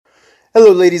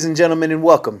Hello, ladies and gentlemen, and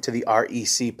welcome to the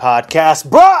REC podcast,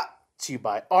 brought to you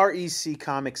by REC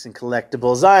Comics and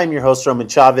Collectibles. I am your host, Roman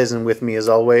Chavez, and with me, as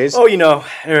always...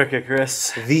 Eric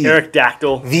Icarus. Eric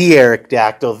Dactyl. The Eric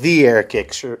Dactyl, the Eric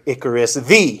Icarus,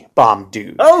 the Bomb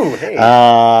Dude. Oh, hey.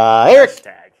 Eric,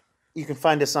 Hashtag. you can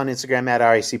find us on Instagram at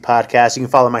REC Podcast. You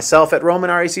can follow myself at Roman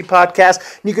REC Podcast,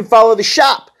 and you can follow the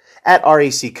shop at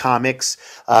REC Comics,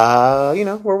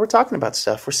 where we're talking about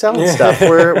stuff. We're selling stuff.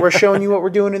 We're showing you what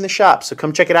we're doing in the shop. So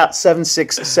come check it out,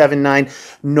 7679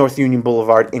 North Union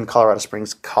Boulevard in Colorado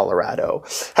Springs, Colorado.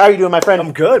 How are you doing, my friend?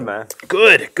 I'm good, man.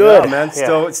 Good. Yeah, man.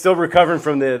 Still recovering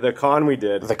from the con we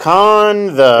did. The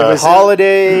con, the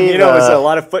holiday. It was a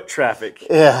lot of foot traffic.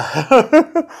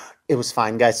 Yeah. It was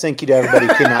fine, guys. Thank you to everybody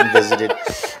who came out and visited.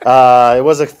 It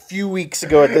was a few weeks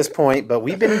ago at this point, but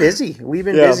we've been busy. We've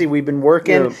been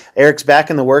working. Yeah. Eric's back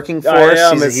in the working force.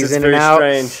 He's in and out.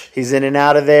 Strange. He's in and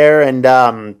out of there, and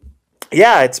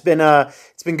it's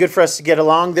been good for us to get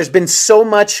along. There's been so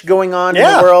much going on in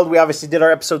the world. We obviously did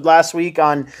our episode last week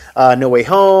on No Way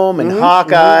Home and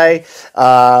Hawkeye.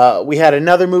 We had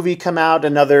another movie come out,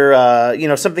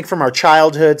 something from our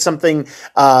childhood, something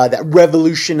that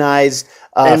revolutionized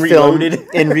and film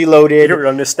Reloaded.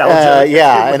 You're nostalgia.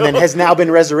 And then has now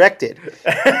been resurrected.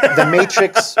 The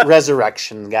Matrix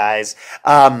Resurrection, guys.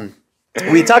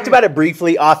 We talked about it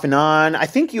briefly off and on. I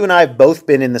think you and I have both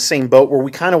been in the same boat where we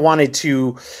kind of wanted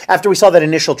to, after we saw that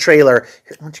initial trailer,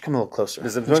 why don't you come a little closer?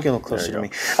 Just get a little closer to me.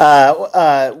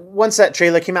 Once that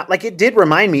trailer came out, it did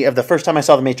remind me of the first time I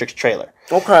saw the Matrix trailer.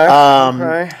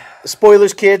 Okay.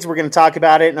 Spoilers, kids, we're going to talk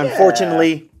about it. And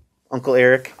unfortunately, Uncle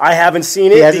Eric, I haven't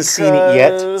seen it. He hasn't seen it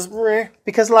yet.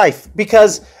 Because life.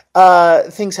 Because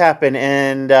things happen,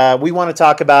 and we want to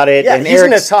talk about it. Yeah, and he's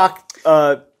going to talk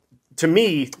to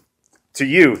me, to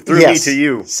you, through me to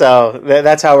you. So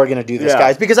that's how we're going to do this,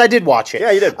 guys. Because I did watch it.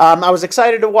 Yeah, you did. I was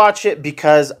excited to watch it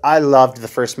because I loved the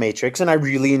first Matrix, and I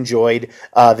really enjoyed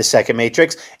the second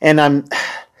Matrix. And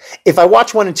if I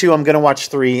watch 1 and 2, I'm going to watch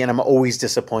 3, and I'm always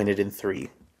disappointed in 3.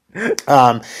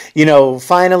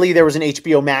 Finally there was an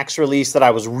HBO Max release that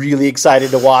I was really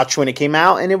excited to watch when it came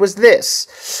out, and it was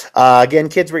this. Again,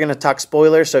 kids, we're going to talk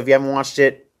spoilers, so if you haven't watched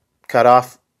it, cut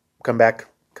off, come back,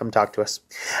 come talk to us.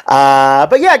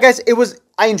 But yeah, guys,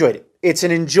 I enjoyed it. It's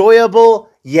an enjoyable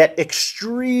yet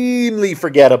extremely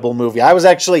forgettable movie. I was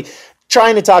actually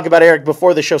trying to talk about Eric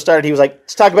before the show started. He was like,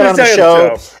 let's talk about it on the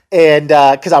show. And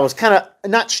because I was kind of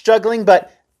not struggling, but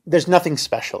there's nothing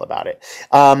special about it.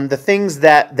 The things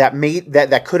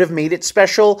that could have made it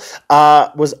special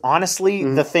was honestly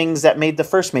the things that made the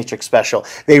first Matrix special.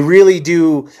 They really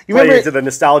do. You remember into the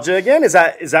nostalgia again? Is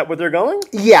that what they're going?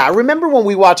 Yeah. Remember when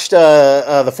we watched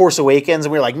The Force Awakens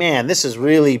and we were like, man, this is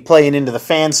really playing into the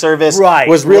fan service. Right.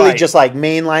 Was really just like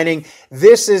mainlining.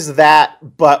 This is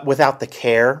that, but without the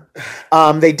care.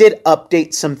 They did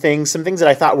update some things that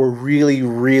I thought were really,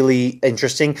 really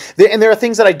interesting. And there are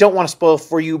things that I don't want to spoil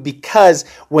for you because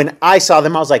when I saw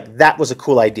them, I was like, that was a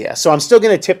cool idea. So I'm still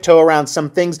going to tiptoe around some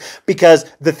things because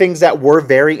the things that were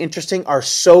very interesting are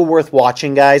so worth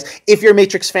watching, guys. If you're a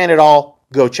Matrix fan at all,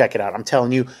 go check it out. I'm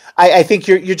telling you. I think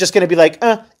you're just going to be like,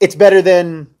 it's better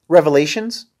than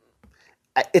Revelations.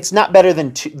 It's not better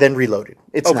than Reloaded.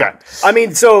 It's not. I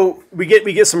mean, so we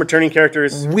get some returning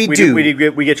characters. We get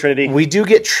Trinity. We do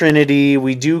get Trinity.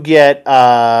 We do get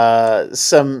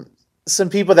some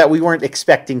people that we weren't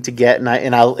expecting to get,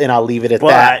 and I'll leave it at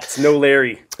that. But no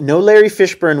Larry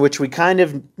Fishburne, which we kind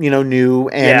of knew,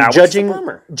 and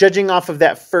judging off of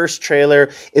that first trailer,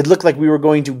 it looked like we were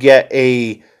going to get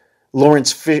a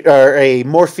or a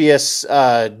Morpheus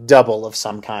double of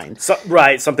some kind.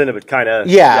 Something of it kind of...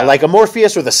 Yeah, like a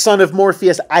Morpheus or the son of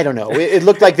Morpheus. I don't know. It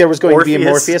looked like there was going to be a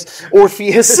Morpheus.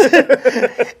 Orpheus.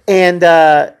 And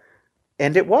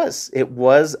it was. It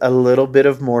was a little bit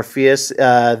of Morpheus.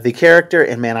 The character,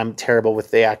 and man, I'm terrible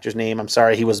with the actor's name. I'm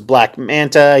sorry. He was Black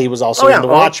Manta. He was also in The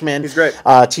Watchmen he's great.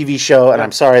 TV show, and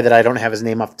I'm sorry that I don't have his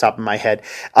name off the top of my head.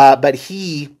 But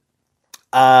he...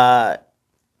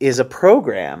 is a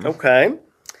program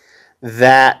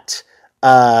that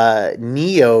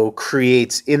Neo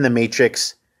creates in the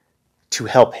Matrix to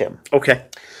help him. Okay.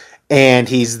 And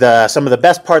he's some of the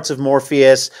best parts of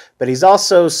Morpheus, but he's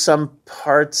also some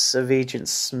parts of Agent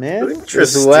Smith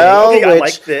as well. Okay, I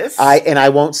like this. I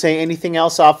won't say anything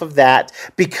else off of that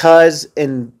because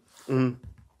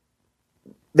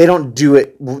they don't do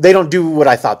it. They don't do what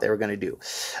I thought they were going to do.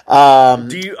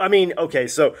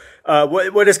 So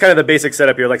what is kind of the basic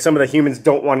setup here? Like some of the humans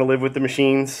don't want to live with the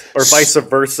machines, or vice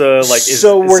versa. Like is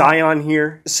Zion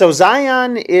here? So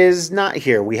Zion is not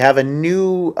here. We have a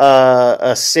new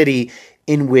city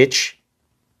in which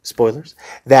spoilers,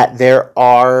 that there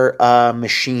are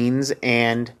machines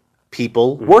and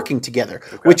people working together,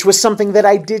 which was something that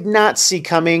I did not see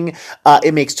coming.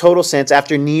 It makes total sense.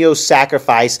 After Neo's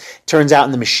sacrifice, turns out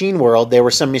in the machine world, there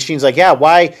were some machines like, yeah,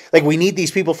 why? Like, we need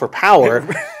these people for power.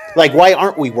 Like, why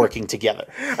aren't we working together?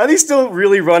 Are they still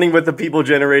really running with the people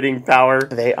generating power?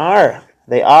 They are.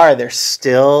 They're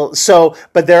still so,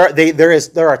 but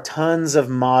there are tons of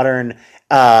modern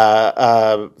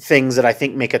things that I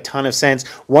think make a ton of sense.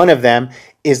 One of them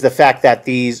is the fact that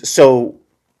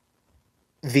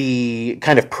the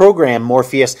kind of program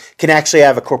Morpheus can actually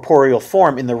have a corporeal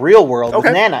form in the real world with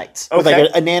nanites, with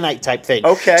like a nanite type thing.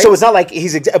 Okay. So it's not like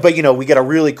but we get a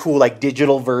really cool like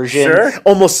digital version. Sure.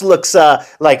 Almost looks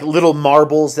like little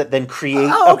marbles that then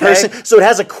create a person. So it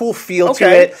has a cool feel to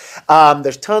it.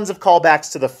 There's tons of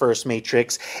callbacks to the first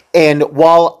Matrix, and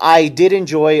while I did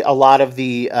enjoy a lot of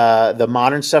the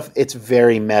modern stuff, it's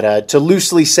very meta. To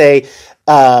loosely say,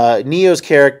 Neo's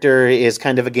character is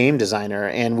kind of a game designer,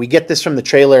 and we get this from the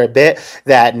trailer a bit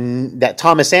that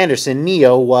Thomas Anderson,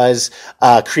 Neo, was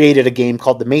created a game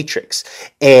called The Matrix,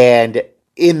 and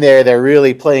in there they're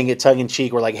really playing it tongue in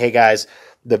cheek. We're like, hey guys,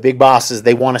 the big bosses,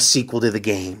 they want a sequel to the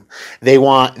game.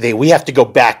 We have to go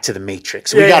back to the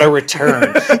Matrix. We got to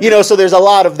return. So there's a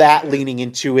lot of that leaning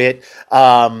into it.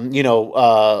 One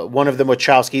of the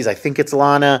Wachowskis, I think it's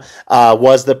Lana,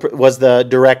 was the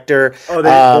director. Oh, they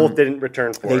both didn't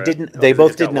return for it. They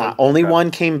both did not. Only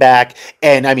one came back,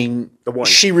 and I mean,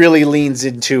 she really leans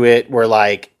into it. Where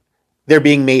like, they're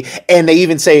being made, and they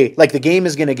even say like the game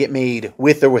is going to get made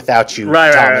with or without you,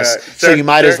 Thomas. Right. So you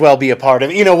might as well be a part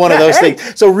of it. One of those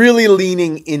things. So really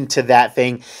leaning into that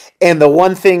thing. And the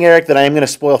one thing, Eric, that I am going to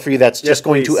spoil for you that's just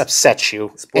going to upset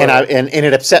you, and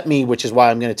it upset me, which is why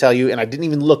I'm going to tell you. And I didn't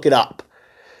even look it up.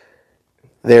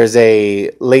 There's a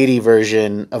lady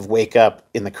version of Wake Up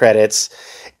in the credits.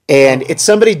 And it's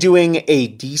somebody doing a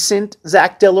decent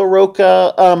Zach De La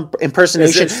Roca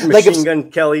impersonation. Is it Machine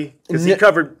Gun Kelly? Because he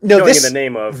covered in the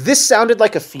name of. This sounded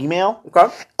like a female,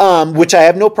 which I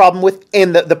have no problem with.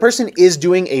 And the person is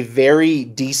doing a very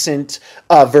decent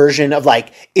version of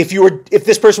like if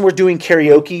this person were doing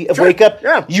karaoke of Wake Up,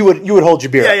 you would hold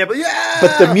your beer.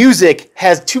 But the music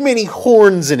has too many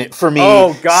horns in it for me.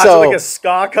 Oh God, so like a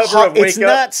ska cover of Wake Up. It's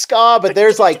not ska, but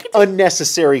there's like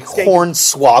unnecessary horn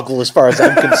swoggle as far as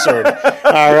I'm concerned.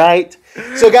 All right.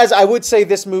 So, guys, I would say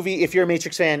this movie, if you're a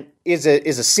Matrix fan, is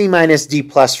a C- D+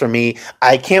 for me.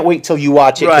 I can't wait till you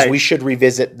watch it because we should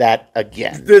revisit that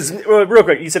again. Real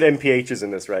quick, you said NPH is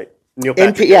in this, right? Neil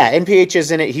Patrick. NPH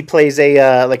is in it. He plays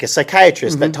a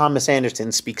psychiatrist that Thomas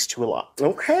Anderson speaks to a lot.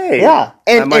 Okay. Yeah,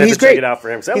 and I might have to check it out for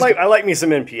him. So I like me some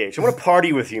NPH. I want to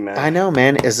party with you, man. I know,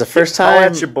 man. It's the first time.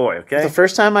 That's your boy. Okay. The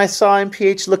first time I saw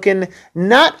NPH looking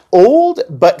not old,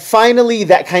 but finally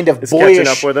that kind of boyish. Catching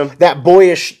up with him. That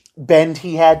boyish bend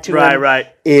he had to him.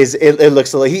 Right. It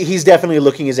looks he's definitely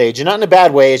looking his age, and not in a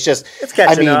bad way. It's just it's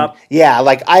catching up. Yeah,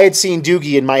 like I had seen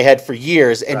Doogie in my head for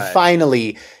years, and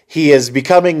finally he is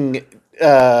becoming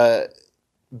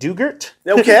Doogert.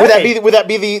 Okay, would that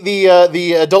be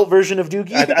the adult version of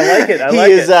Doogie? I like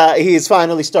it. He is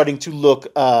finally starting to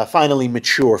look finally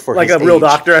mature for like his a real age.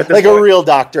 Doctor at this like point. a real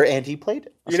doctor, and he played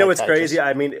it. You know what's crazy?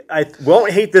 I mean, I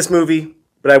won't hate this movie,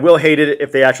 but I will hate it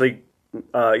if they actually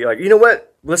you're like, you know what?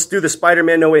 Let's do the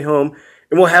Spider-Man No Way Home,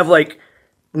 and we'll have like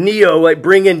Neo like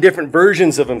bring in different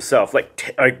versions of himself,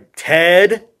 like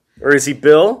Ted, or is he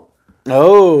Bill?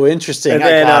 Oh, interesting. And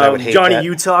then Johnny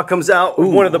Utah comes out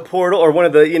with one of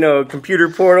the computer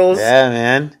portals. Yeah,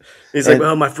 man. He's like,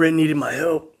 well, my friend needed my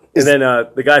help. And then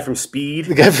the guy from Speed.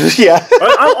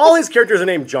 All his characters are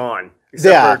named John,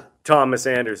 except for Thomas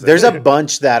Anderson. There's a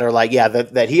bunch that are like,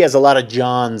 that he has a lot of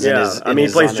Johns in his he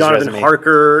plays Jonathan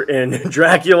Harker and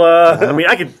Dracula. I mean,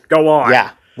 I could go on.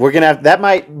 Yeah. We're gonna have that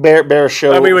might bear a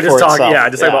show. We would just talk,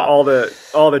 itself. Talk about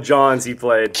all the Johns he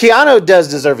played. Keanu does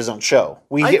deserve his own show.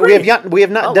 We have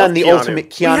not done the ultimate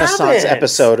Keanu Sans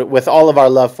episode with all of our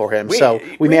love for him, so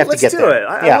we may have to get there.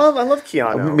 I love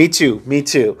Keanu. Me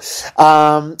too.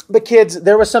 But kids,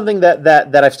 there was something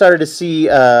that I've started to see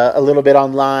a little bit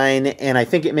online, and I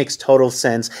think it makes total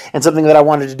sense, and something that I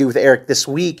wanted to do with Eric this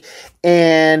week.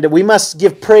 And we must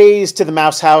give praise to the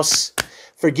Mouse House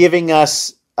for giving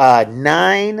us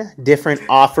 9 different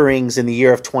offerings in the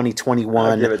year of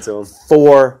 2021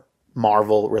 for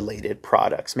Marvel-related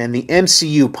products. Man, the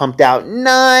MCU pumped out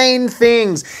 9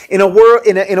 things in a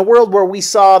world where we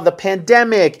saw the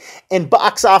pandemic and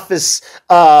box office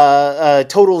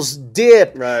totals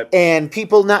dip, and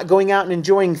people not going out and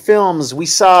enjoying films. We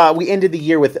ended the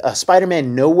year with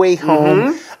Spider-Man No Way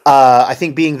Home, I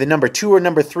think being the number 2 or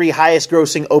number 3 highest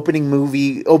grossing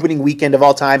opening weekend of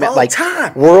all time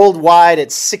worldwide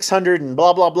at 600 and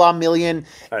blah, blah, blah million.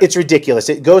 Right. It's ridiculous.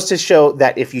 It goes to show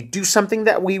that if you do something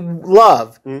that we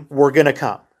love, we're going to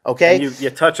come. Okay, and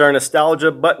you touch our nostalgia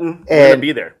button, we're gonna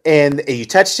be there. And you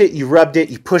touched it, you rubbed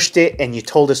it, you pushed it, and you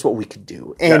told us what we could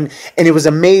do. And it was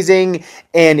amazing,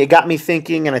 and it got me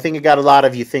thinking, and I think it got a lot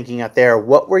of you thinking out there.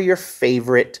 What were your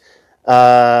favorite?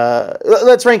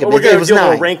 Let's rank them. Well, we're gonna do a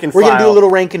little rank and file. We're gonna do a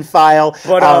little rank and file.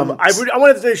 But I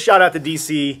wanted to say shout out to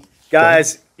DC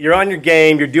guys. You're on your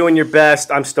game. You're doing your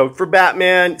best. I'm stoked for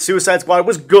Batman. Suicide Squad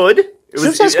was good.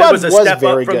 Suicide Squad was a step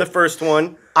up from the first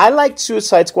one. I liked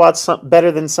Suicide Squad better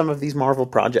than some of these Marvel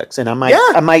projects, and I might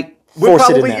force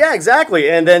it in there. Yeah, exactly.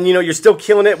 And then you're still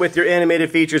killing it with your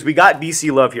animated features. We got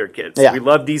DC love here, kids. Yeah. We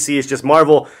love DC. It's just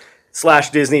Marvel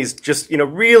 / Disney's just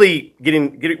really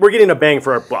we're getting a bang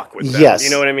for our buck with them. Yes, you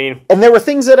know what I mean. And there were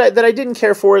things that I didn't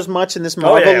care for as much in this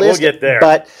Marvel list. We'll get there.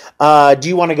 But do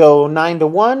you want to go 9 to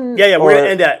 1? Yeah. We're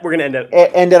gonna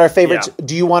end at our favorites. Yeah.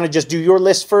 Do you want to just do your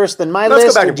list first, then my list?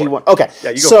 Let's go back and forth. Okay.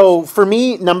 Yeah, you go so first. For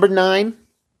me, number 9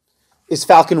 is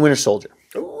Falcon Winter Soldier.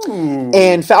 Ooh.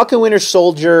 And Falcon Winter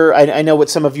Soldier, I know what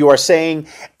some of you are saying.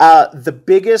 The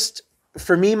biggest,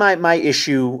 for me, my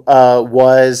issue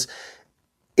was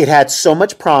it had so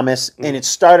much promise, and it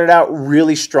started out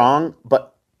really strong,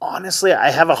 but honestly,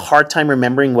 I have a hard time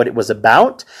remembering what it was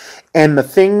about. And the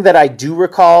thing that I do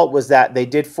recall was that they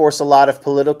did force a lot of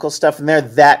political stuff in there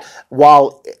that,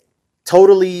 while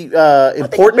totally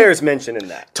important, bears mentioning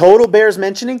that. Total bears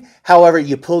mentioning. However,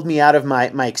 you pulled me out of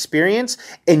my experience,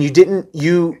 and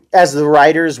you as the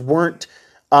writers weren't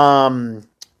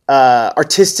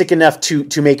artistic enough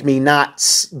to make me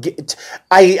not get.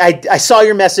 I saw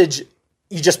your message.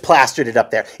 You just plastered it up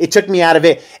there. It took me out of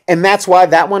it, and that's why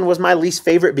that one was my least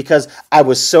favorite, because I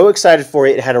was so excited for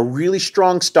it. It had a really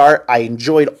strong start. I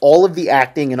enjoyed all of the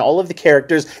acting and all of the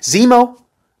characters. Zemo,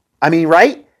 I mean,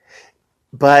 right?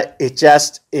 But it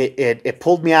just it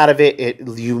pulled me out of it.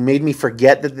 You made me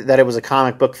forget that it was a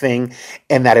comic book thing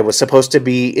and that it was supposed to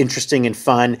be interesting and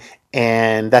fun.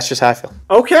 And that's just how I feel.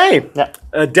 Okay.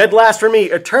 Yeah. Dead last for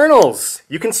me. Eternals.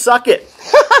 You can suck it.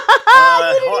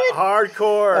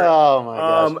 Hardcore. Oh my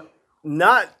gosh.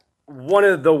 Not one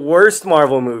of the worst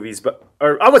Marvel movies,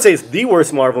 or I would say it's the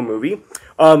worst Marvel movie.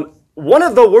 One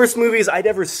of the worst movies I'd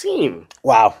ever seen.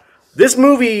 Wow. This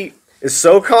movie is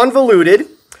so convoluted.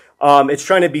 It's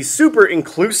trying to be super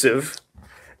inclusive,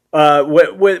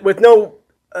 with no,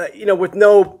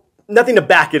 nothing to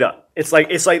back it up. It's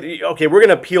like okay, we're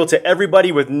gonna appeal to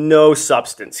everybody with no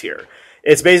substance here.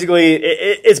 It's basically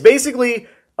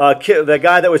the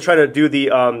guy that was trying to do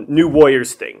the New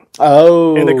Warriors thing.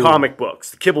 Oh, in the comic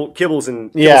books, Kibbles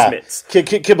and Schmitz.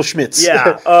 Kibble Schmitz.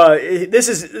 Yeah, this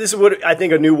is what I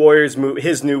think his New Warriors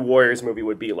movie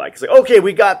would be like. It's like, okay,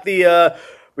 we got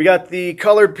the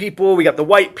colored people, we got the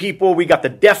white people, we got the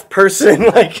deaf person.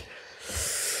 Like,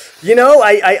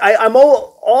 I'm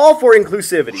all for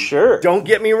inclusivity. Sure. Don't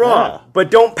get me wrong, but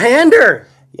don't pander.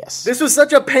 Yes. This was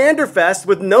such a pander fest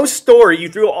with no story. You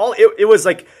threw it was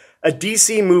like a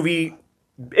DC movie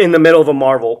in the middle of a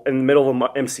Marvel, in the middle of a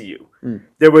MCU.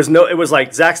 There was it was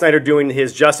like Zack Snyder doing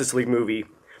his Justice League movie,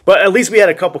 but at least we had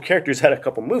a couple characters, had a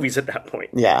couple movies at that point.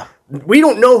 Yeah. We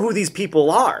don't know who these people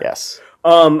are. Yes.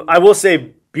 I will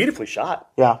say, beautifully shot.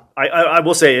 Yeah. I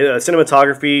will say,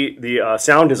 cinematography, the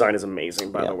sound design is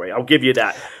amazing, by the way. I'll give you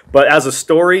that. But as a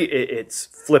story, it's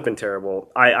flipping terrible.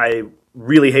 I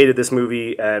really hated this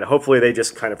movie, and hopefully they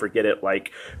just kind of forget it,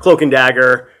 like Cloak and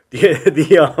Dagger, the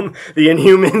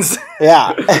Inhumans.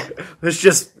 Yeah.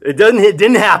 It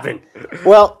didn't happen.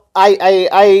 Well,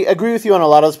 I agree with you on a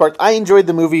lot of those parts. I enjoyed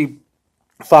the movie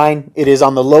fine. It is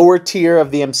on the lower tier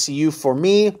of the MCU for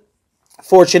me.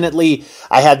 Fortunately,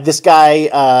 I had this guy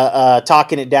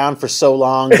talking it down for so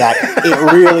long that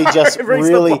it really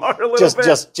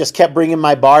just kept bringing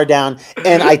my bar down.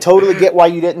 And I totally get why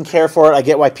you didn't care for it. I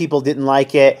get why people didn't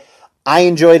like it. I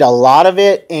enjoyed a lot of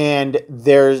it, and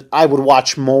I would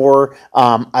watch more.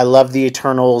 I love the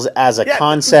Eternals as a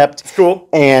concept. It's cool.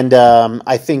 And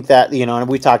I think that, and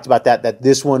we talked about that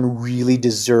this one really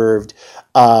deserved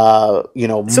some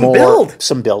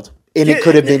build. And it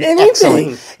could have been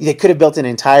excellent. They could have built an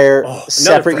entire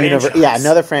separate universe. Yeah,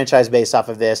 another franchise based off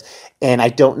of this. And I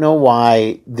don't know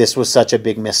why this was such a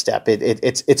big misstep.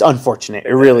 It's unfortunate.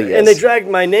 It really is. And they dragged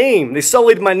my name. They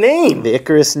sullied my name. The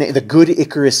Icarus name, the good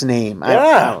Icarus name.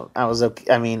 Yeah. I was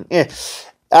okay. I mean,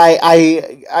 I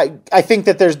think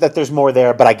that there's more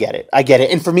there, but I get it.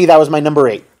 And for me, that was my number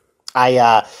 8.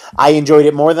 I enjoyed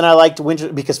it more than I liked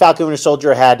Winter, because Falcon Winter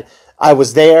Soldier had I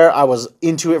was there. I was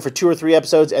into it for 2 or 3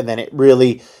 episodes, and then it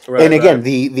really. Right, and again,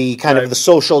 the kind of the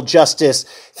social justice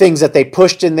things that they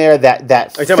pushed in there that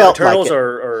Are you talking about Eternals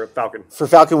or Falcon? For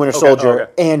Falcon Winter Soldier,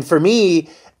 and for me,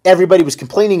 everybody was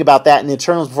complaining about that in the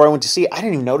Eternals before I went to see it. I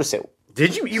didn't even notice it.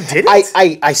 Did you? You didn't?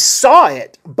 I saw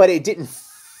it, but it didn't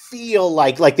feel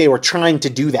like they were trying to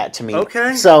do that to me.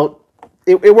 Okay. So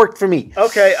it worked for me.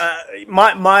 Okay.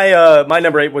 My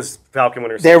number 8 was Falcon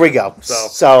Winter Soldier. There we go.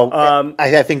 So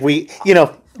I think we,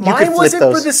 mine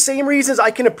wasn't for the same reasons.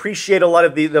 I can appreciate a lot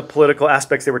of the political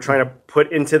aspects they were trying to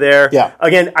put into there. Yeah.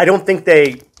 Again, I don't think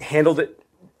they handled it.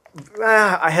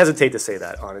 I hesitate to say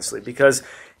that, honestly, because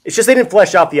it's just they didn't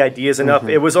flesh out the ideas enough.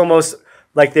 It was almost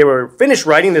like they were finished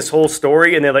writing this whole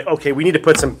story, and they're like, okay, we need to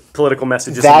put some political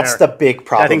messages in there. That's the big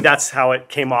problem. I think that's how it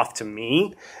came off to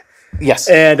me. Yes.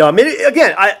 And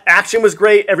action was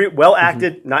great. Well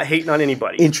acted, not hating on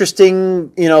anybody.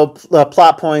 Interesting,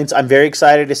 plot points. I'm very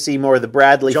excited to see more of the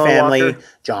Bradley family.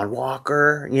 John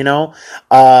Walker, again,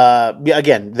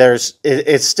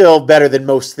 it's still better than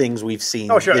most things we've seen.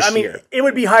 Oh, sure. This year. It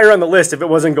would be higher on the list if it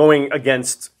wasn't going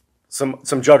against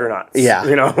some juggernauts.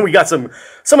 Yeah. We got some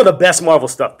of the best Marvel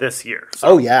stuff this year. So.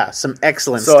 Oh yeah, some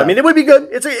excellent stuff. It would be good.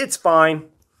 It's fine.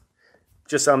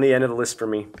 Just on the end of the list for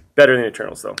me. Better than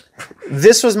Eternals, though.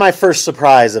 This was my first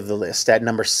surprise of the list at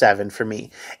number 7 for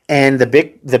me. And the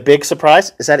big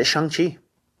surprise is that it's Shang-Chi.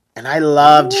 And I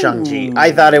loved Shang-Chi.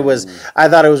 I thought it was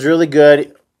really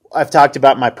good. I've talked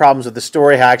about my problems with the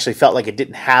story, how I actually felt like it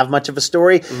didn't have much of a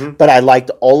story, but I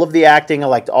liked all of the acting. I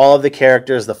liked all of the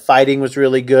characters. The fighting was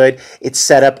really good. It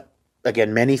set up,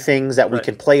 again, many things that we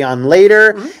can play on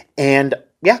later. And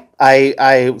yeah,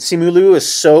 Simu Liu is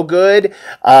so good.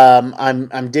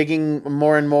 I'm digging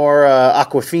more and more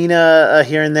Aquafina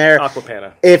here and there.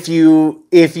 Aquapana. If you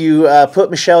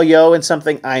put Michelle Yeoh in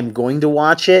something, I'm going to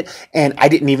watch it. And I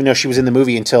didn't even know she was in the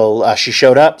movie until she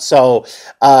showed up. So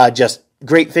just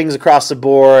great things across the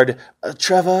board.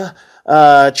 Trevor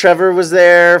was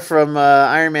there from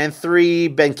Iron Man 3.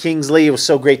 Ben Kingsley, it was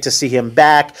so great to see him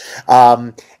back.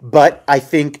 But I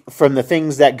think from the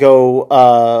things that go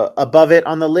above it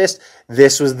on the list,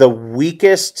 this was the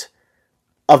weakest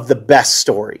of the best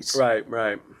stories.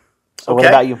 Right. So what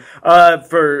about you?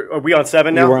 Are we on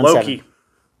 7 now? Loki. 7.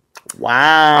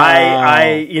 Wow.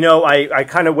 I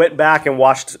kind of went back and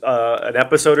watched an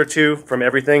episode or two from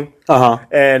everything.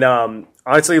 And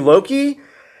honestly, Loki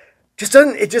just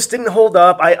didn't hold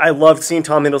up. I loved seeing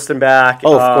Tom Hiddleston back.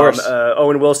 Oh, of course.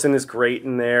 Owen Wilson is great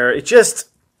in there.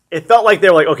 It felt like they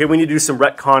were like, okay, we need to do some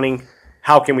retconning.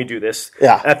 How can we do this?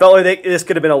 Yeah. And I felt like this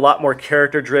could have been a lot more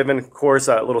character driven. Of course,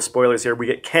 little spoilers here. We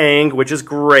get Kang, which is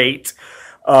great.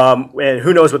 And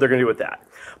who knows what they're going to do with that.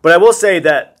 But I will say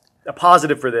that a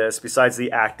positive for this, besides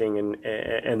the acting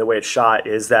and the way it's shot,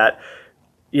 is that,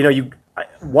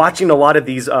 watching a lot of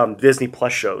these Disney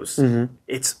Plus shows,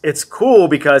 it's cool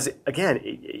because,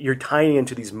 again, you're tying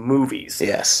into these movies.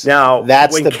 Yes. Now,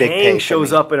 that's when the big Kang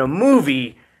shows up in a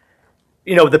movie,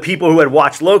 the people who had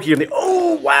watched Loki, and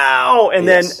oh, wow. And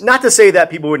then, not to say that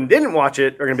people who didn't watch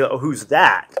it are going to be like, oh, who's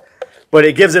that? But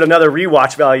it gives it another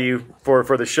rewatch value for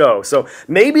the show. So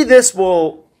maybe this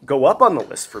will go up on the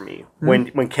list for me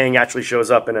when Kang actually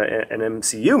shows up in an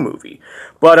MCU movie.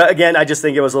 But again, I just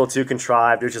think it was a little too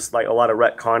contrived. There's just like a lot of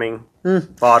retconning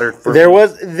fodder.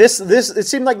 Was this. It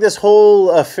seemed like this whole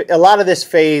a lot of this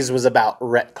phase was about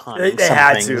retconning. They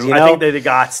had to. I think they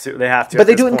got to. They have to. But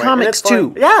they do it in comics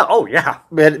too. Yeah. Oh yeah.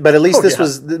 But at least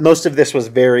most of this was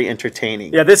very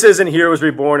entertaining. Yeah. This isn't Heroes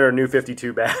Reborn or New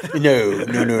 52 bad. No.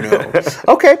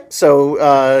 Okay.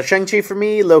 So Shang-Chi for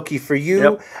me, Loki for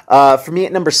you. Yep. For me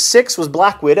at number 6 was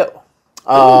Black Widow.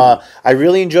 I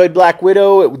really enjoyed Black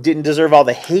Widow. It didn't deserve all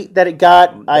the hate that it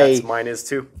got. Mine is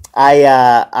too.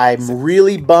 I'm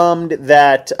really bummed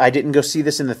that I didn't go see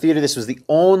this in the theater. This was the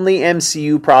only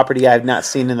MCU property I have not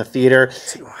seen in the theater.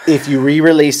 If you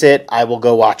re-release it, I will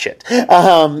go watch it.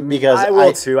 Because I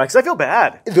will too, because I feel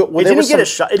bad. It didn't get a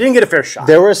shot. It didn't get a fair shot.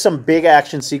 There were some big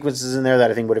action sequences in there that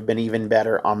I think would have been even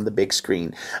better on the big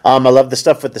screen. I love the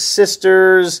stuff with the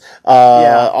sisters,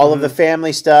 all of the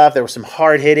family stuff. There was some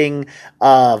hard-hitting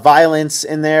violence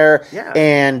in there,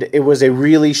 and it was a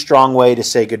really strong way to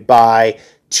say goodbye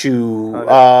to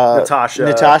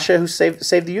Natasha, who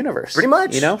saved the universe. Pretty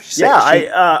much.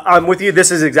 I'm with you. This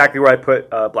is exactly where I put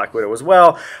Black Widow as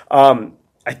well.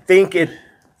 I think it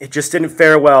just didn't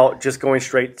fare well just going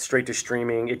straight to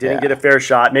streaming. It didn't get a fair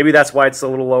shot. Maybe that's why it's a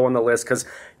little low on the list, because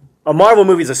a Marvel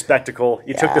movie is a spectacle.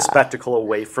 You took the spectacle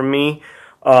away from me.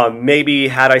 Maybe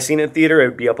had I seen it in theater, it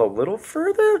would be up a little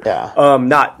further. Yeah.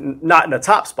 Not in the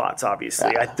top spots,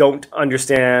 obviously. Yeah. I don't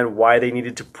understand why they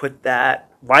needed to put that.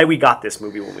 Why we got this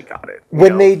movie when we got it.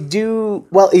 When they do,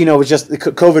 well, it was just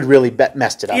COVID really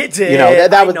messed it up. It did.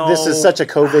 This is such a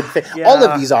COVID thing. Yeah. All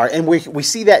of these are, and we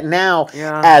see that now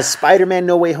as Spider-Man: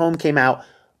 No Way Home came out.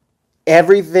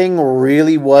 Everything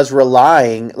really was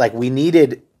relying, like, we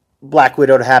needed Black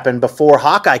Widow to happen before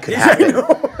Hawkeye could happen.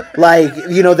 Like,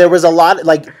 there was a lot,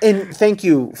 like, and thank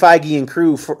you, Feige and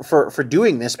crew, for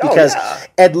doing this, because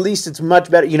at least it's much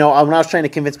better. When I was trying to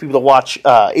convince people to watch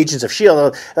Agents of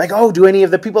S.H.I.E.L.D., like, oh, do any of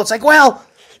the people? It's like, well,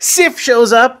 Sif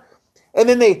shows up, and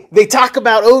then they talk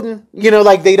about Odin,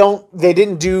 like, they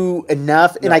didn't do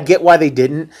enough, and I get why they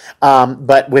didn't.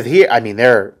 But with here,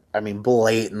 they're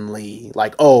blatantly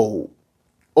like, oh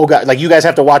God, like, you guys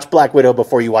have to watch Black Widow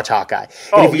before you watch Hawkeye.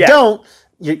 And if you don't,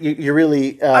 you're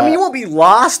really... you won't be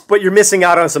lost, but you're missing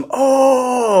out on some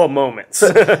moments.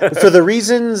 For the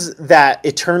reasons that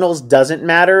Eternals doesn't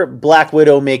matter, Black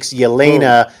Widow makes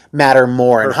Yelena matter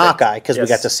more in Hawkeye, because we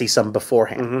got to see some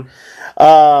beforehand.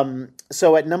 Mm-hmm.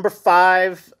 So at number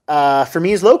 5, for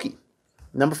me, is Loki.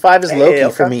 Number 5 is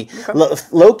Loki for me. Okay.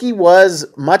 Loki was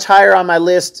much higher on my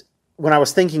list when I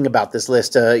was thinking about this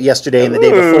list yesterday and the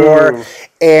day before,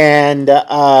 and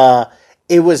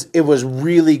it was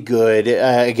really good.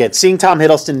 Again, seeing Tom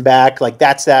Hiddleston back, like,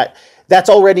 that's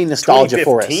already nostalgia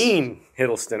for us. 2015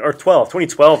 Hiddleston, or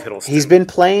 2012 Hiddleston. He's been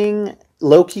playing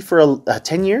Loki for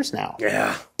 10 years now.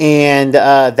 Yeah, and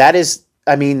that is,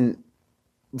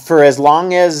 for as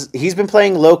long as he's been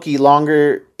playing Loki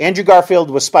longer. Andrew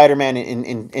Garfield was Spider-Man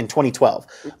in 2012.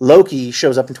 Loki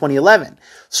shows up in 2011.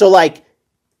 So, like,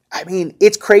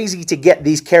 it's crazy to get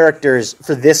these characters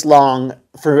for this long,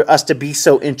 for us to be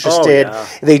so interested. Oh, yeah.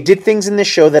 They did things in this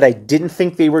show that I didn't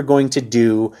think they were going to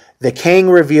do. The Kang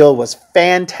reveal was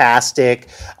fantastic.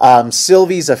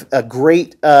 Sylvie's a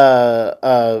great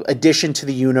addition to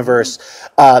the universe.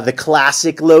 The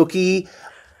classic Loki,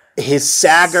 his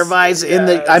sacrifice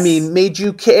made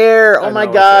you care. Oh my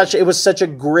gosh, it was such a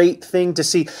great thing to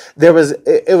see.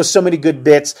 It was so many good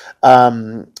bits.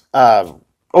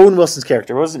 Owen Wilson's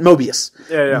character, what was it? Mobius.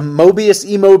 Yeah.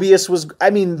 Mobius was,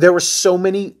 there were so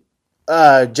many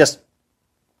just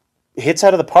hits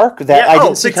out of the park that I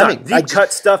didn't see coming. Deep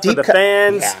cut stuff for the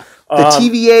fans. Yeah. The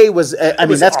TVA was,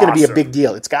 that's going to be a big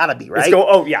deal. It's got to be, right?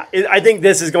 I think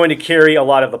this is going to carry a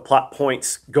lot of the plot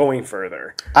points going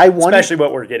further. Especially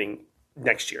what we're getting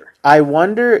next year. I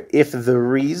wonder if the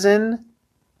reason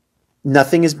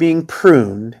nothing is being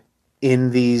pruned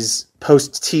in these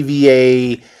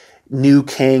post-TVA new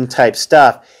Kang type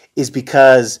stuff is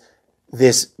because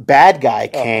this bad guy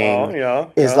Kang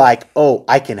is like, oh,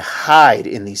 I can hide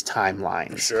in these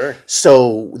timelines. Sure.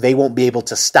 So they won't be able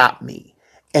to stop me.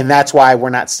 And that's why we're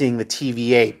not seeing the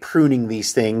TVA pruning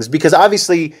these things, because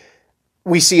obviously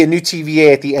we see a new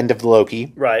TVA at the end of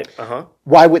Loki. Right. Uh-huh.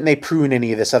 Why wouldn't they prune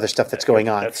any of this other stuff that's going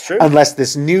on? That's true. Unless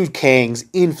this new Kang's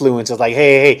influence is like,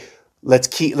 hey,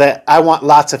 I want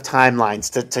lots of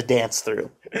timelines to dance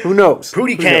through. Who knows?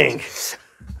 Pootie Kang.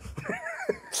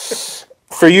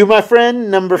 For you, my friend,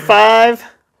 number 5.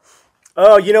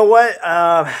 Oh, you know what?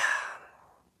 I'm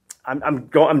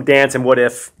dancing. What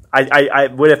if?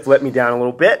 What if let me down a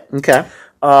little bit? Okay.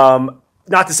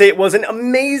 Not to say it wasn't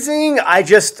amazing. I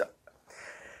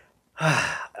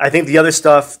think the other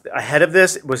stuff ahead of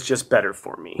this was just better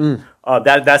for me.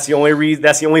 That's the only reason.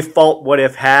 That's the only fault What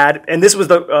If had. And this was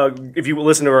if you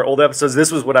listen to our old episodes,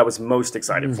 this was what I was most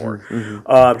excited for.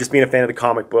 Mm-hmm. Just being a fan of the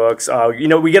comic books.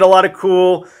 We get a lot of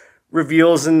cool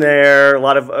reveals in there. A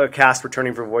lot of cast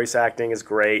returning for voice acting is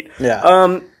great. Yeah.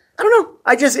 I don't know.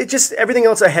 It just everything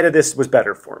else ahead of this was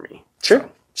better for me. Sure.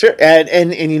 Sure,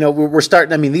 and we're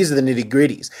starting. These are the nitty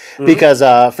gritties, because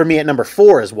for me at number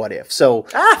 4 is What If. So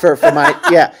for my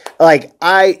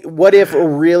What If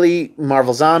really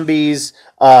Marvel Zombies,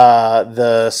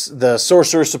 the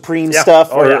Sorcerer Supreme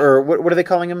stuff, or what are they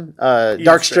calling him?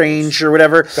 Dark Strange or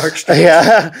whatever. Dark Strange.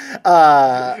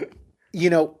 Yeah.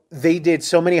 They did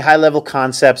so many high level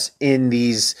concepts in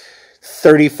these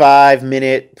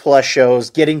 35-minute plus shows.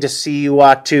 Getting to see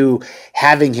Uatu,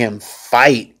 having him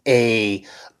fight a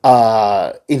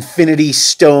Infinity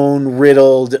Stone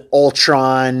riddled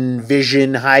Ultron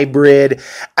Vision hybrid.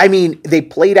 They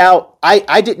played out.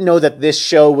 I didn't know that this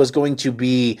show was going to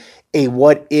be a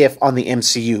what if on the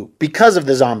MCU because of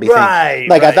the zombie thing.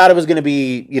 I thought it was going to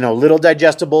be, little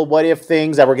digestible what if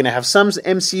things that were going to have some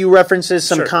MCU references,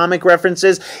 some comic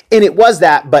references, and it was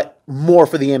that, but more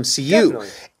for the MCU.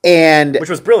 Definitely. Which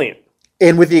was brilliant.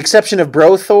 And with the exception of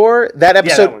Bro Thor, that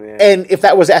episode, and if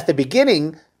that was at the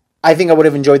beginning, I think I would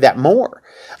have enjoyed that more.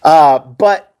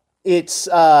 But it's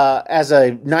as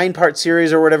a 9-part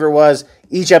series or whatever it was.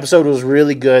 Each episode was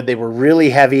really good. They were really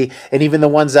heavy, and even the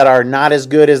ones that are not as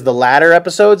good as the latter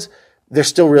episodes, they're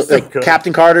still real. Like good.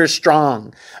 Captain Carter is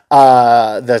strong.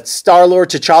 The Star-Lord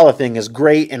T'Challa thing is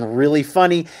great and really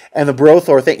funny, and the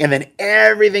Brothor thing, and then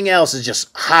everything else is just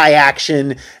high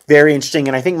action, very interesting.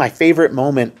 And I think my favorite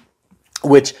moment,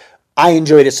 which I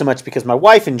enjoyed it so much because my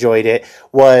wife enjoyed it,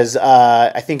 was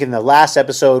I think in the last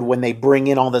episode when they bring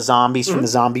in all the zombies from the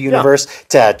zombie universe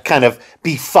to kind of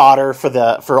be fodder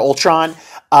for Ultron.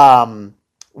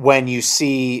 When you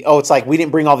see, it's like we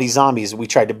didn't bring all these zombies. We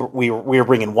were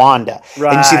bringing Wanda,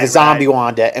 and you see the zombie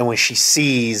Wanda, and when she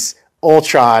sees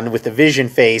Ultron with the Vision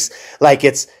face, like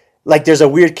it's like there's a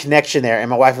weird connection there. And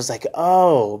my wife was like,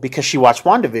 "Oh," because she watched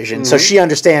WandaVision, so she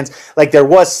understands like there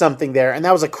was something there, and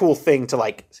that was a cool thing to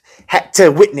like to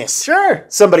witness. Sure,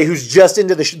 somebody who's just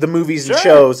into the movies and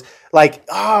shows, like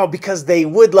because they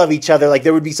would love each other, like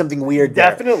there would be something weird there.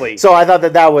 Definitely. So I thought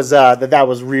that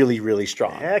was really, really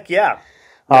strong. Heck yeah.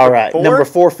 All right, number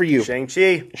 4 for you.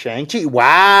 Shang-Chi.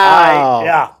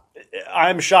 Wow.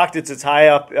 I'm shocked it's high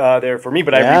up there for me,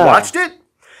 but I rewatched it,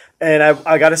 and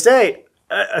I got to say,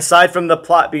 aside from the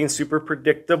plot being super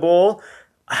predictable,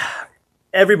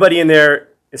 everybody in there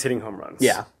is hitting home runs.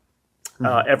 Yeah.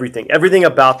 Everything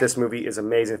about this movie is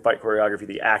amazing. Fight choreography,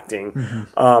 the acting.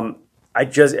 And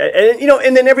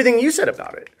then everything you said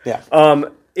about it. Yeah.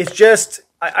 It's just...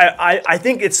 I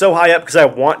think it's so high up because I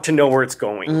want to know where it's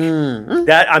going.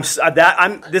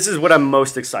 This is what I'm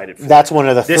most excited for. That's one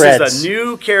of the threads. This is a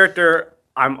new character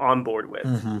I'm on board with.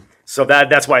 So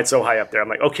that's why it's so high up there. I'm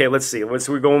like, okay, let's see. We're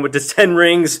going with the 10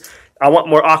 rings. I want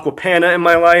more Aquapana in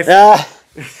my life.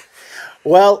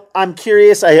 Well, I'm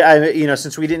curious. I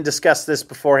since we didn't discuss this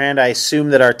beforehand, I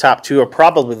assume that our top 2 are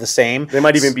probably the same. They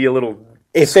might even be a little.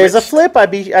 If there's a flip, I'd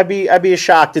be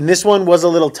shocked. And this one was a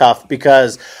little tough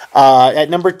because at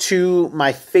number 2,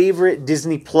 my favorite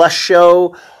Disney Plus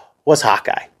show was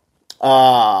Hawkeye.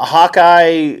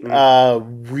 Hawkeye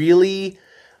really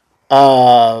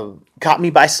caught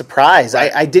me by surprise.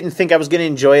 Right. I didn't think I was going to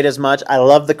enjoy it as much. I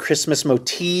love the Christmas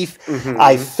motif.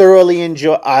 I thoroughly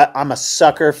enjoy. I'm a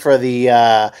sucker for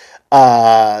the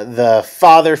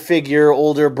father figure,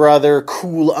 older brother,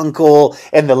 cool uncle,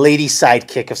 and the lady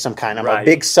sidekick of some kind. I'm a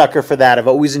big sucker for that. I've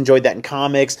always enjoyed that in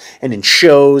comics and in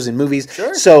shows and movies.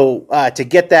 Sure. So to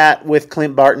get that with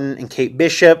Clint Barton and Kate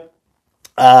Bishop,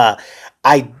 I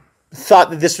thought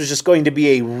that this was just going to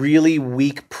be a really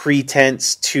weak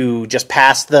pretense to just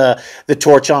pass the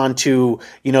torch on to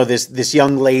this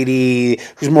young lady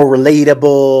who's more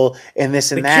relatable and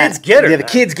this and that. The kids get her. Yeah, the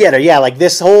kids get her. Yeah, like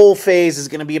this whole phase is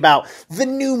going to be about the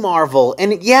new Marvel,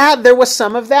 and there was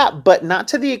some of that, but not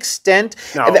to the extent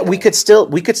that we could still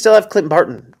have Clint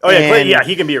Barton. Oh yeah, Clint,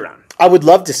 he can be around. I would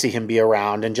love to see him be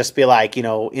around and just be like, in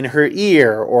her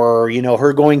ear or,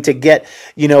 her going to get,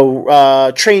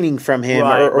 training from him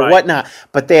or whatnot.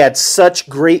 But they had such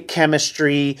great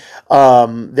chemistry.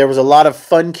 There was a lot of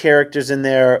fun characters in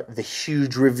there. The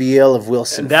huge reveal of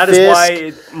Wilson Fisk. That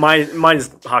is why mine is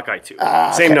Hawkeye 2.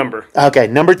 Same number. Okay,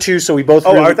 number 2. So we both...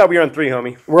 I thought we were on 3,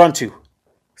 homie. We're on 2.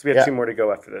 So we have 2 more to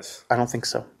go after this. I don't think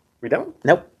so. We don't?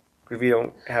 Nope. Because we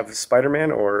don't have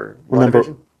Spider-Man or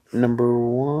WandaVision? Number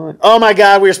 1. Oh my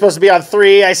God, we were supposed to be on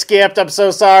 3. I skipped. I'm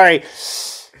so sorry.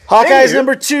 Hawkeye's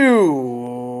number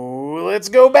 2. Let's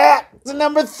go back. So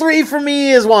number 3 for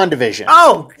me is WandaVision.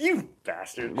 Oh, you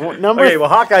bastard.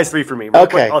 Hawkeye's 3 for me. Real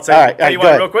quick. I'll say. All right, you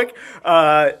want it real quick?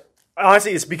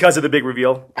 Honestly, it's because of the big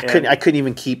reveal. I couldn't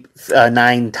even keep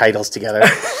 9 titles together.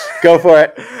 Go for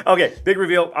it. Okay, big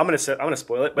reveal. I'm gonna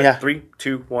spoil it. But 3,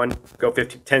 2, 1, go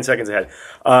 10 seconds ahead.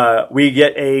 We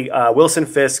get a Wilson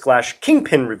Fisk /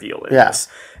 Kingpin reveal in this.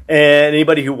 And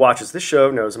anybody who watches this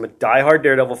show knows I'm a diehard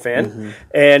Daredevil fan.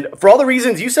 And for all the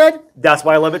reasons you said, that's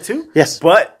why I love it too. Yes.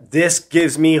 But this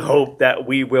gives me hope that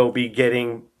we will be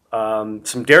getting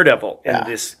some Daredevil in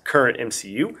this current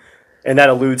MCU. And that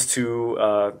alludes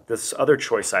to this other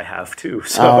choice I have too.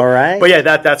 So, all right. But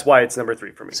yeah, that's why it's number 3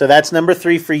 for me. So that's number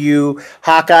 3 for you.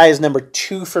 Hawkeye is number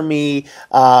 2 for me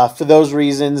for those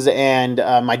reasons. And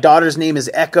my daughter's name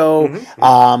is Echo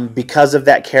because of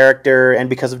that character and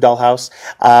because of Dollhouse.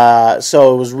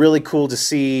 So it was really cool to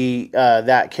see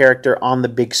that character on the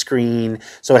big screen.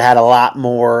 So it had a lot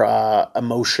more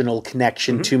emotional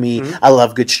connection to me. I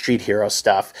love good street hero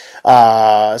stuff.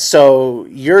 So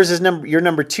your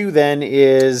number 2 then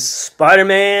is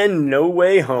Spider-Man No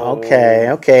Way Home.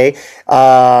 Okay.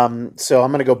 So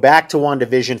I'm going to go back to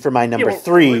WandaVision for my number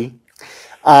 3.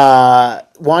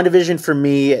 WandaVision for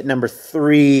me at number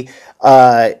 3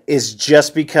 is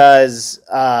just because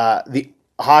the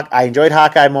I enjoyed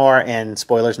Hawkeye more, and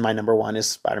spoilers, my number one is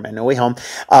Spider-Man No Way Home.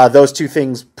 Those two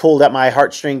things pulled at my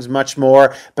heartstrings much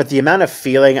more, but the amount of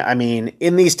feeling, I mean,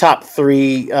 in these top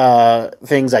three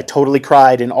things, I totally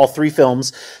cried in all three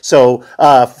films. So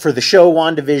for the show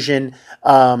WandaVision,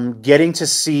 getting to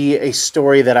see a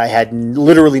story that I had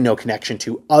literally no connection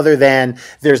to, other than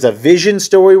there's a Vision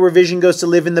story where Vision goes to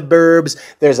live in the burbs.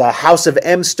 There's a House of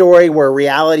M story where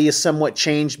reality is somewhat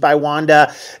changed by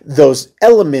Wanda. Those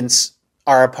elements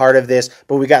are a part of this,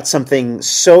 but we got something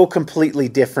so completely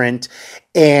different.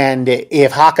 And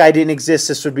if Hawkeye didn't exist,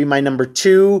 this would be my number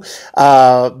two,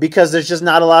 because there's just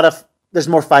not a lot of, there's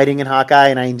more fighting in Hawkeye,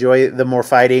 and I enjoy the more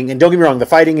fighting. And don't get me wrong, the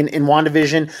fighting in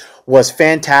WandaVision was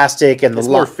fantastic. And it's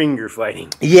more finger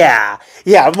fighting. Yeah,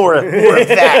 more of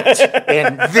that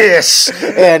and this.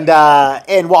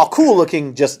 And while cool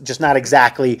looking, just not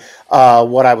exactly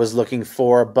what I was looking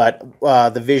for. But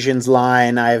the Vision's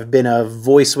line, I've been a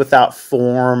voice without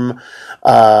form,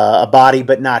 a body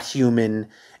but not human,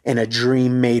 and a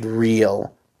dream made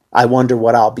real. I wonder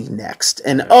what I'll be next.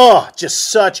 And just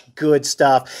such good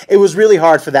stuff. It was really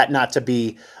hard for that not to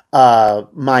be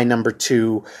my number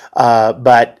two,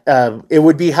 but it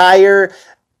would be higher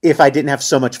if I didn't have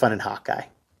so much fun in Hawkeye.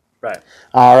 Right.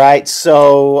 All right.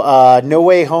 So No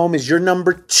Way Home is your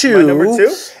number two. My number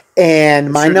two?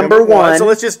 And my number one. So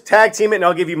let's just tag team it, and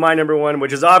I'll give you my number one,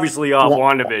 which is obviously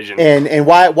WandaVision. And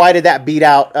why did that beat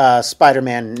out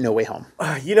Spider-Man No Way Home?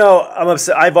 I'm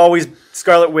upset.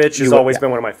 Scarlet Witch has always been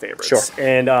one of my favorites. Sure.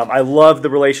 And I love the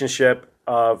relationship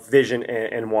of Vision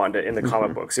and Wanda in the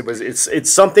comic books.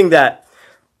 It's something that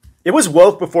it was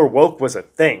woke before woke was a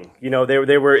thing. You know,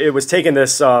 it was taking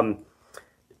this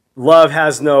love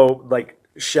has no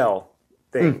shell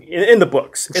thing in the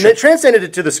books, and it transcended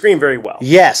it to the screen very well.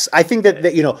 Yes, I think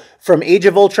that from Age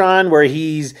of Ultron, where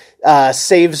he's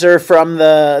saves her from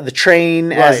the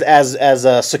train as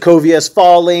Sokovia is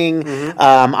falling.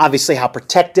 Obviously, how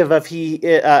protective of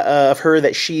her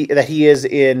that he is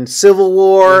in Civil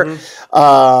War,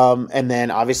 and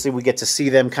then obviously we get to see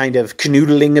them kind of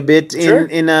canoodling a bit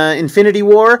in Infinity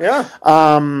War.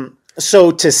 Yeah.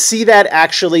 So to see that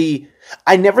actually.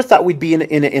 I never thought we'd be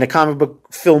in a comic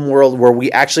book film world where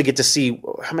we actually get to see,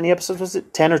 how many episodes was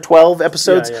it? 10 or 12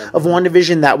 episodes of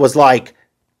WandaVision that was like,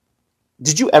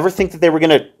 did you ever think that they were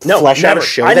going to flesh out a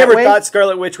show I never thought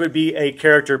Scarlet Witch would be a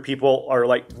character people are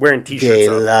wearing t-shirts They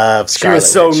of. love Scarlet Witch.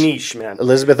 She was so niche, man.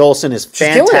 Elizabeth Olsen is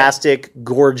fantastic,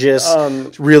 gorgeous,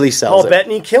 really sells Paul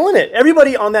Bettany killing it.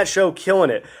 Everybody on that show killing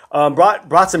it.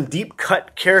 Brought some deep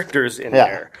cut characters in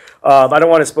there. I don't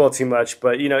want to spoil too much,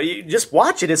 but you just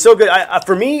watch it. It's so good.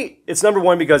 For me, it's number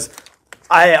one because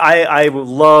I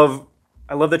love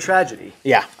the tragedy.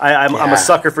 Yeah, I'm a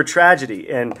sucker for tragedy,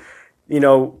 and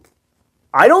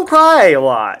I don't cry a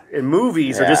lot in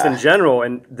movies or just in general,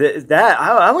 and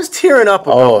I was tearing up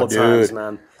a couple of times,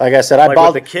 man. Like I said, I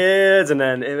bawled with the kids, and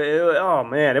then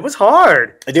it was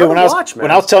hard. Dude, when I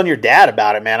was telling your dad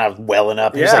about it, man, I was welling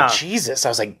up. He was like, Jesus. I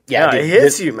was like, dude, it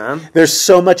hits you, man. There's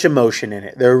so much emotion in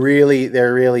it. There really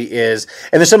is,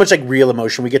 and there's so much real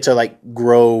emotion. We get to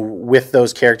grow with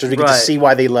those characters. We get to see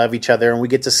why they love each other, and we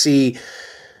get to see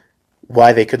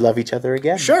why they could love each other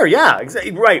again. Sure, yeah,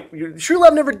 exactly, right. True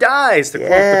love never dies. To quote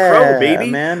the Crow,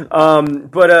 baby. Man.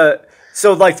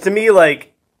 So to me,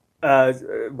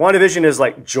 WandaVision is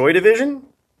like Joy Division.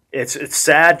 It's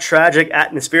sad, tragic,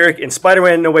 atmospheric. And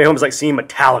Spider-Man No Way Home is like seeing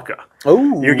Metallica.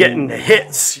 Oh, you're getting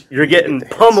hits. You're getting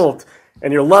pummeled.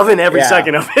 And you're loving every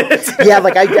second of it.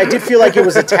 I did feel like it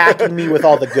was attacking me with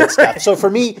all the good stuff. So for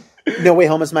me, No Way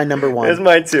Home is my number one. It's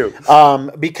mine too.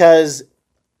 Because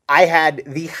I had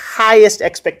the highest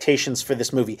expectations for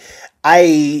this movie.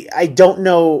 I don't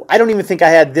know. I don't even think I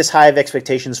had this high of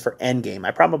expectations for Endgame.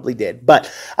 I probably did. But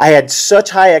I had such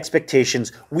high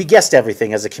expectations. We guessed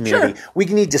everything as a community. Sure. We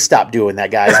need to stop doing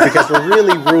that, guys, because we're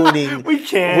really ruining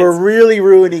We're really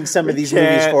ruining some of these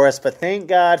movies for us. But thank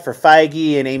God for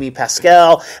Feige and Amy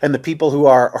Pascal and the people who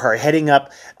are heading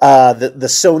up the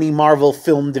Sony Marvel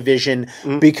film division,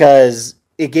 because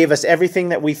it gave us everything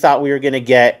that we thought we were going to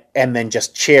get, and then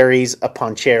just cherries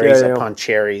upon cherries upon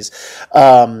cherries.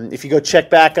 If you go check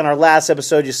back on our last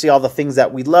episode, you see all the things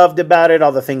that we loved about it,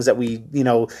 all the things that we,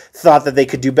 thought that they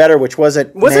could do better, which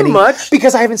wasn't much.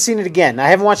 Because I haven't seen it again. I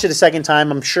haven't watched it a second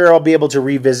time. I'm sure I'll be able to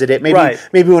revisit it.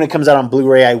 Maybe when it comes out on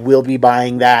Blu-ray, I will be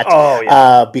buying that. Oh,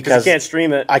 yeah. Because you can't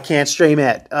stream it. I can't stream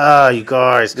it. Oh, you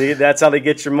guys. That's how they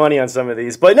get your money on some of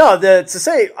these. But no,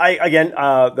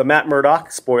 the Matt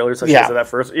Murdock, spoilers, I should say that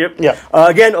first. Yep. Yeah.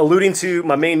 Again, alluding to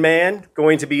my main man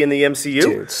going to be in the MCU.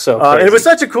 Dude, so crazy. And it was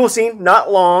such a cool scene,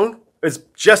 not long. It's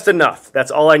just enough. That's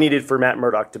all I needed for Matt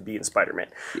Murdock to be in Spider-Man.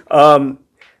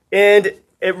 And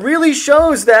it really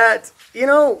shows that,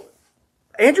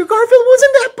 Andrew Garfield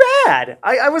wasn't that bad.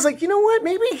 I was like, you know what?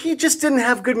 Maybe he just didn't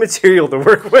have good material to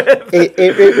work with.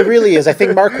 It really is. I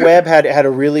think Mark Webb had a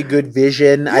really good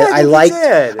vision. Yeah, I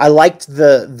liked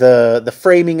the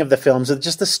framing of the films.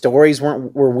 Just the stories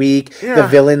were weak. Yeah. The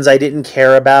villains I didn't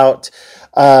care about.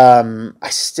 I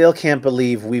still can't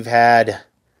believe we've had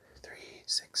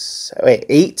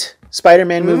 8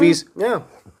 Spider-Man movies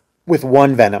with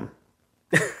one Venom.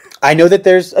 I know that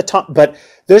there's but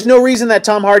there's no reason that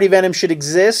Tom Hardy Venom should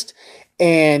exist.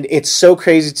 And it's so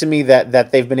crazy to me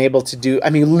that they've been able to do.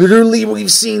 I mean, literally,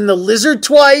 we've seen the Lizard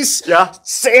twice,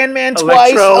 Sandman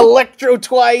twice, Electro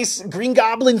twice, Green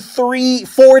Goblin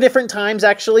 4 different times,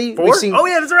 actually. 4?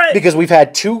 That's right. Because we've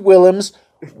had 2 Willems,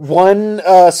 one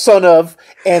son of,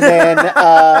 and then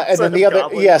the other,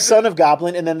 Goblin. Son of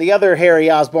Goblin, and then the other Harry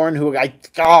Osborn, who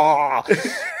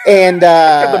and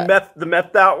the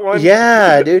methed out one.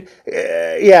 Yeah, dude,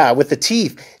 with the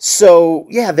teeth. So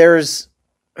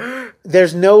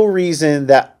there's no reason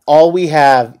that all we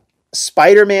have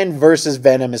Spider-Man versus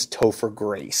Venom is Topher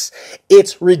Grace.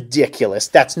 It's ridiculous.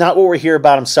 That's not what we're here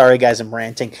about. I'm sorry, guys, I'm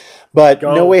ranting. But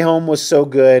No Way Home was so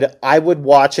good. I would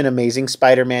watch an Amazing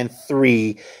Spider-Man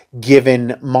 3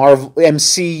 given Marvel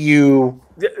MCU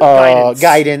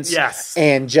guidance. Yes.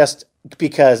 And just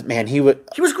because, man, he was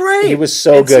great. He was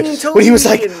so good. But he was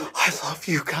like, I love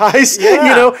you guys.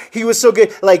 Yeah. He was so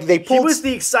good. Like he was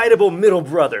the excitable middle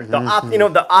brother,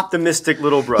 the optimistic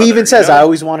little brother. He even says, I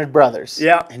always wanted brothers.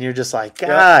 Yeah. And you're just like,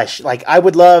 gosh, I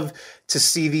would love to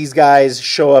see these guys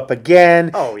show up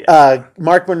again. Oh, yeah.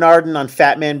 Mark Bernardin on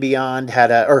Fat Man Beyond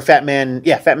Fat Man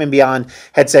Beyond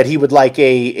had said he would like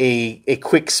a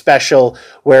quick special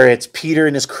where it's Peter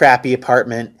in his crappy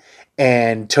apartment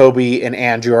and Toby and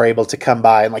Andrew are able to come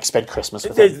by and spend Christmas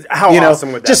with him. How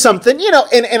awesome would that just be? Something,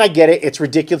 and I get it. It's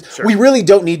ridiculous. Sure. We really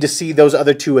don't need to see those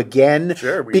other 2 again.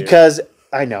 Sure, because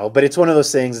I know, but it's one of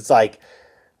those things. It's like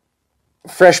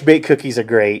fresh baked cookies are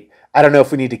great. I don't know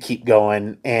if we need to keep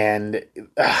going, and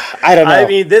I don't know. I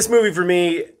mean, this movie for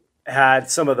me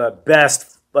had some of the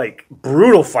best,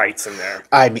 brutal fights in there.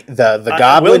 I mean, the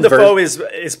Goblin. Willem Dafoe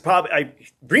is probably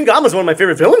Green Goblin's one of my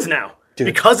favorite villains now. Dude,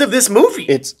 because of this movie.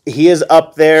 He is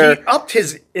up there. He upped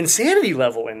his insanity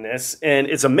level in this, and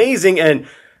it's amazing. And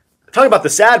talking about the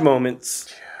sad moments,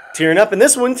 tearing up in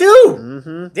this one too.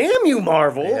 Mm-hmm. Damn you,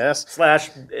 Marvel. Yes.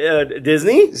 /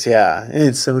 Disney. Yeah,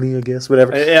 and Sony, I guess,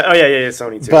 whatever.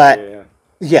 Sony too. But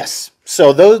yes,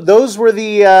 so those were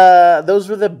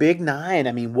the big 9.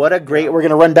 I mean, what a great. We're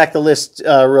gonna run back the list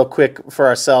real quick for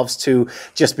ourselves too,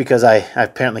 just because I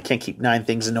apparently can't keep 9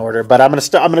 things in order. But I'm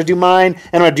gonna do mine,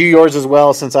 and I'm gonna do yours as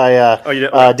well since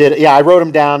I did. Yeah, I wrote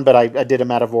them down, but I did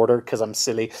them out of order because I'm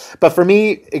silly. But for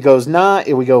me, it goes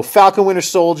we go Falcon, Winter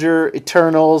Soldier,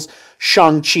 Eternals,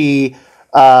 Shang-Chi.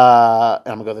 I'm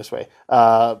gonna go this way.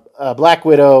 Black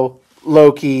Widow,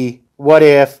 Loki, What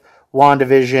If,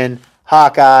 WandaVision,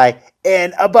 Hawkeye.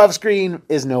 And above screen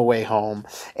is No Way Home.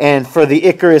 And for the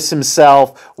Icarus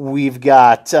himself, we've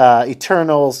got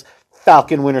Eternals,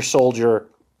 Falcon Winter Soldier,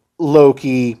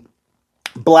 Loki,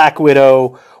 Black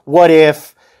Widow, What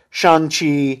If,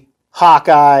 Shang-Chi,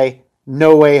 Hawkeye,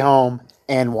 No Way Home,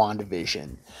 and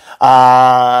WandaVision.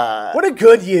 What a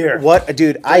good year.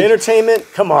 Entertainment,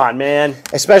 come on, man.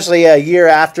 Especially a year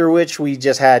after which we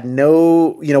just had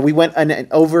we went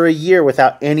over a year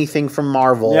without anything from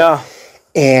Marvel. Yeah.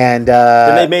 And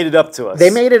then they made it up to us.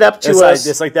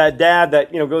 It's like that dad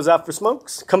that goes out for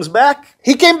smokes, comes back.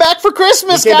 He came back for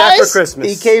Christmas, guys.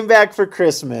 He came back for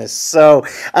Christmas. So,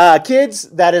 kids,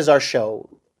 that is our show.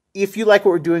 If you like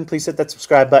what we're doing, please hit that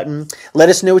subscribe button. Let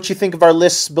us know what you think of our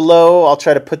lists below. I'll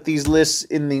try to put these lists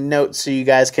in the notes so you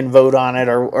guys can vote on it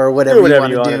or whatever you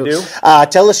want to do.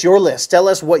 Tell us your list. Tell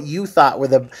us what you thought were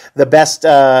the best.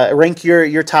 Rank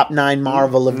your top 9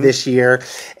 Marvel of this year.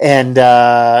 And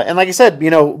like I said,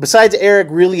 besides Eric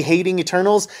really hating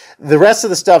Eternals, the rest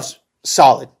of the stuff's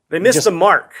solid. They missed the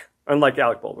mark, unlike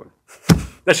Alec Baldwin.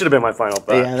 That should have been my final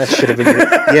thought. Yeah, that should have been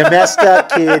you messed up,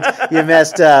 kids. You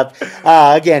messed up.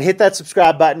 Again, hit that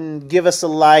subscribe button. Give us a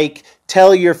like.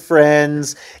 Tell your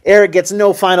friends. Eric gets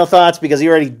no final thoughts because he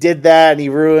already did that and he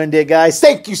ruined it, guys.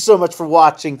 Thank you so much for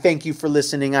watching. Thank you for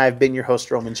listening. I've been your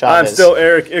host, Roman Chavez. I'm still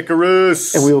Eric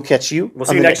Icarus. And we will catch you. We'll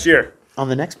see you next year. On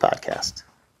the next podcast.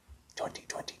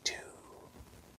 2022.